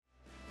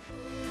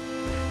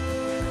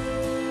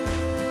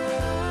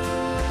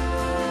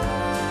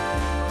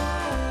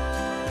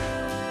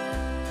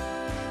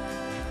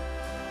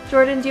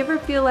Jordan, do you ever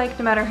feel like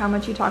no matter how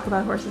much you talk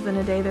about horses in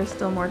a day, there's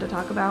still more to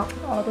talk about?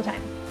 All the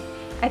time.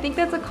 I think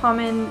that's a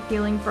common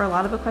feeling for a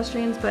lot of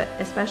equestrians, but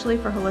especially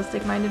for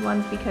holistic-minded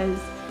ones, because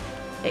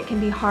it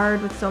can be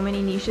hard with so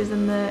many niches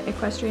in the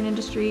equestrian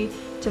industry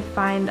to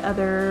find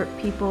other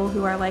people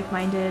who are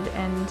like-minded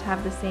and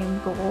have the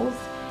same goals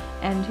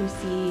and who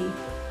see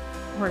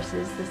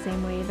horses the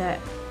same way that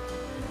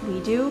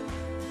we do.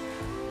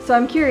 So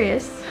I'm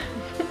curious,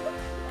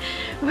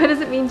 what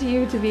does it mean to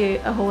you to be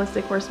a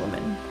holistic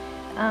horsewoman?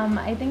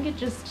 I think it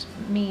just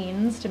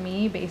means to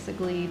me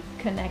basically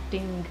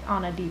connecting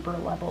on a deeper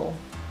level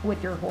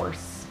with your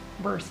horse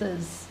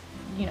versus,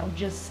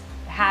 just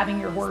having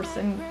your horse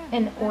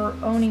and or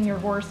owning your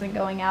horse and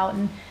going out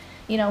and,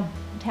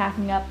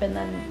 tacking up and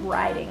then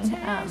riding.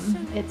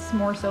 It's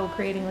more so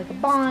creating like a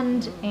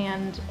bond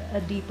and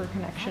a deeper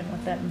connection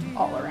with them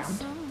all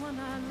around.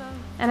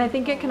 And I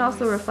think it can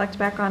also reflect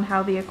back on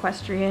how the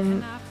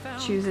equestrian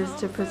chooses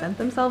to present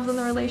themselves in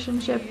the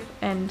relationship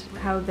and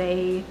how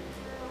they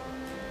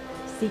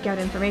seek out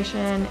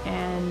information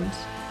and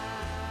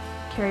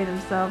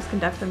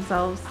conduct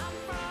themselves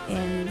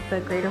in the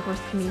greater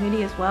horse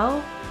community as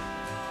well.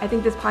 I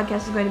think this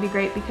podcast is going to be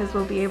great because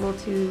we'll be able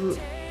to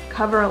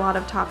cover a lot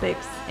of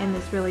topics in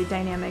this really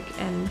dynamic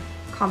and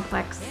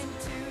complex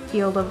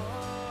field of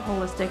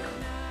holistic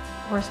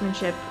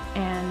horsemanship,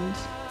 and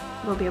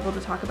we'll be able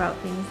to talk about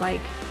things like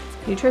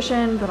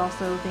nutrition, but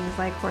also things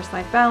like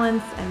horse-life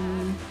balance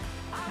and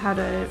how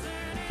to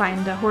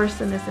find a horse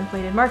in this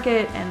inflated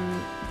market,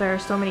 and there are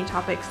so many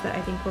topics that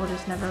I think we'll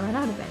just never run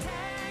out of it.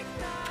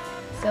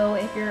 So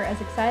if you're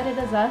as excited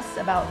as us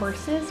about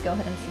horses, go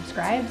ahead and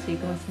subscribe so you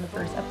can listen to the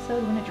first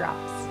episode when it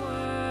drops.